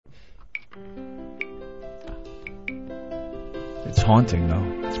It's haunting,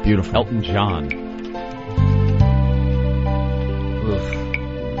 though. It's beautiful. Elton John. Oof.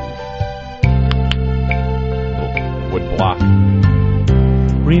 Would block.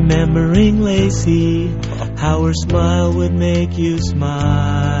 Remembering Laci, how her smile would make you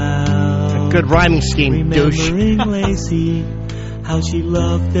smile. Good rhyming scheme, douche. Remembering Laci, how she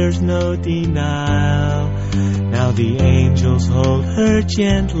loved, there's no denial. Now the angels hold her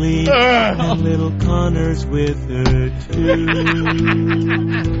gently, and little Connor's with her too.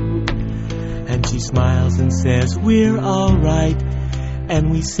 And she smiles and says, we're alright,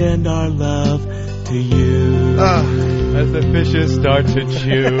 and we send our love to you. As the fishes start to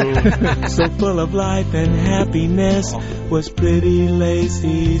chew. So full of life and happiness was pretty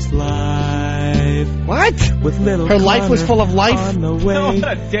Laci's life. What? With little Her life was full of life? on the way.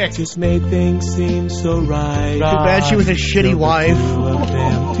 What a dick. Just made things seem so right. Too bad she was a shitty wife. Two of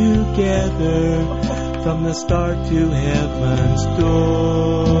them together from the start to heaven's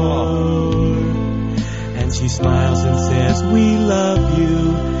door. And she smiles and says, we love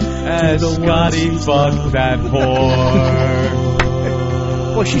you. As Scotty fucked that whore.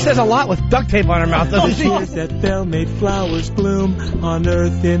 Well, she says a lot with duct tape on her mouth, doesn't she? Tears that fell made flowers bloom on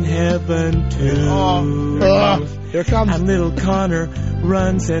earth in heaven too. Here it comes. And little Connor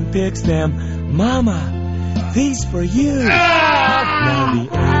runs and picks them. Mama, these for you. Now the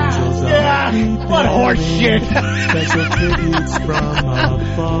angels are What horse shit. special tributes from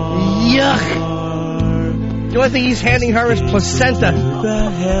afar. Yuck. The only thing he's handing her is placenta. The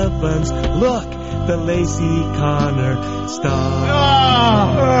heavens, look, the Laci Connor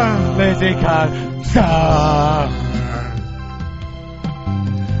star. Lazy Connor star.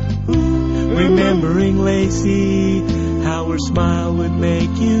 Remembering Laci, how her smile would make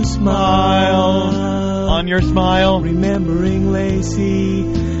you smile. On your smile. Remembering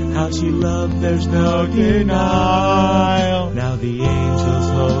Laci, how she loved, there's no denial. Now the angels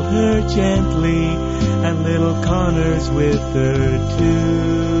hold her gently, and little Connor's with her too.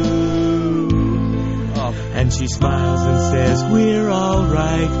 And she smiles and says, we're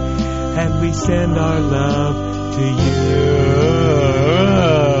alright, and we send our love to you.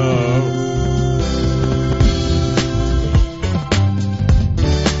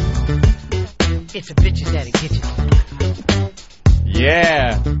 It's the bitches that'll get you.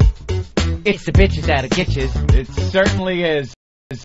 Yeah. It's the bitches that'll get you. It certainly is.